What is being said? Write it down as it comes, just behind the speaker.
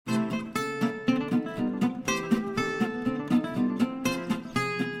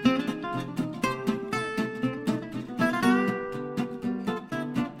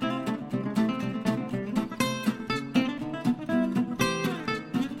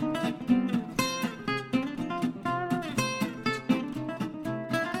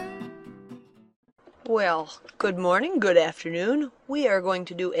Well, good morning, good afternoon. We are going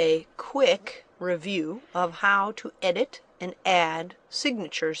to do a quick review of how to edit and add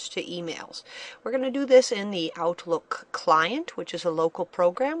signatures to emails. We're going to do this in the Outlook client, which is a local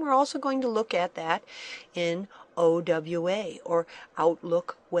program. We're also going to look at that in OWA, or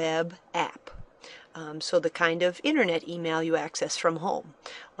Outlook Web App. So the kind of internet email you access from home.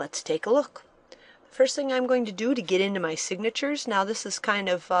 Let's take a look. First thing I'm going to do to get into my signatures, now this is kind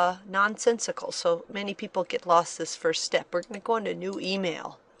of nonsensical, so many people get lost this first step. We're going to go into new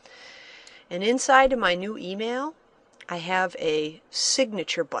email. And inside of my new email, I have a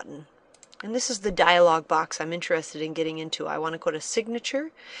signature button. And this is the dialog box I'm interested in getting into. I want to go to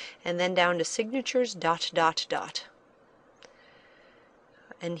signature and then down to signatures ...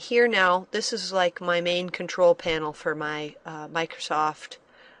 And here now, this is like my main control panel for my Microsoft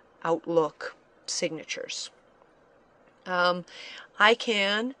Outlook signatures. I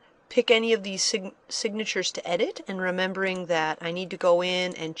can pick any of these signatures to edit, and remembering that I need to go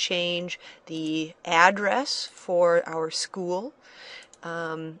in and change the address for our school,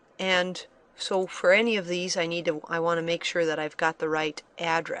 and so for any of these I want to make sure that I've got the right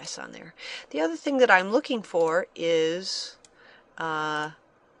address on there. The other thing that I'm looking for is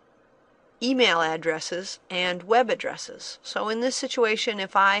email addresses and web addresses. So in this situation,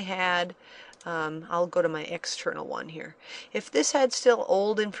 if I had I'll go to my external one here. If this had still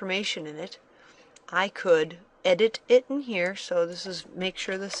old information in it, I could edit it in here. So this is, make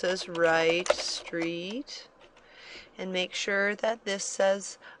sure this says Wright Street, and make sure that this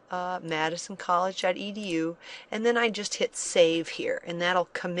says madisoncollege.edu, and then I just hit save here, and that'll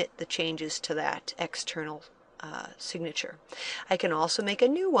commit the changes to that external signature. I can also make a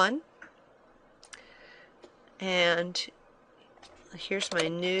new one, and here's my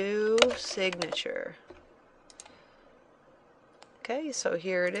new signature. Okay, so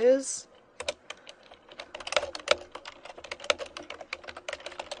here it is.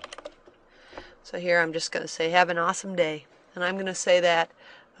 So here I'm just going to say, have an awesome day. And I'm going to say that,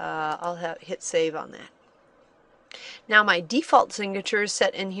 I'll hit save on that. Now my default signature is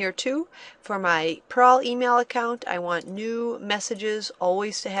set in here too. For my Prawl email account, I want new messages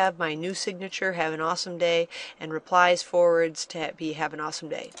always to have my new signature, have an awesome day, and replies forwards to be have an awesome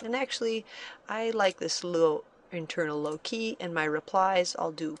day. And actually, I like this little internal low key, and my replies,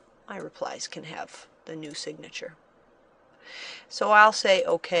 my replies can have the new signature. So I'll say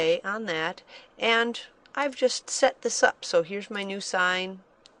OK on that, and I've just set this up. So here's my new sign,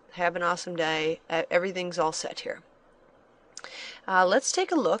 have an awesome day, everything's all set here. Let's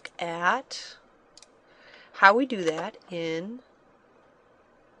take a look at how we do that in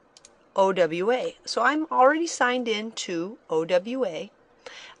OWA. So I'm already signed in to OWA,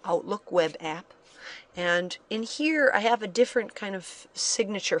 Outlook Web App, and in here I have a different kind of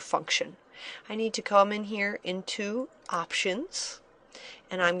signature function. I need to come in here into Options,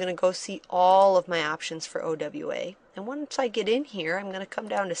 and I'm going to go see all of my options for OWA. And once I get in here, I'm going to come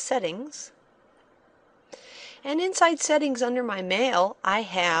down to Settings. And inside Settings under my mail, I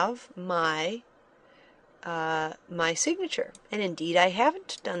have my my signature. And indeed, I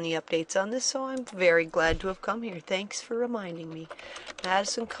haven't done the updates on this, so I'm very glad to have come here. Thanks for reminding me.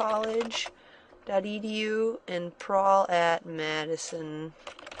 madisoncollege.edu and Prawl at Madison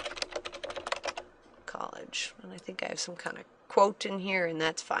College. And I think I have some kind of quote in here, and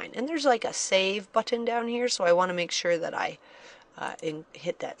that's fine. And there's like a save button down here, so I want to make sure that I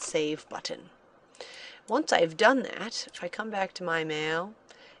hit that save button. Once I've done that, if I come back to my mail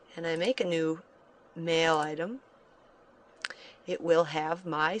and I make a new mail item, it will have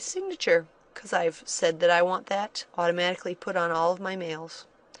my signature, because I've said that I want that automatically put on all of my mails.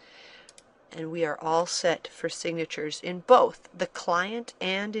 And we are all set for signatures in both the client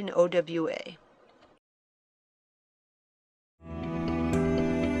and in OWA.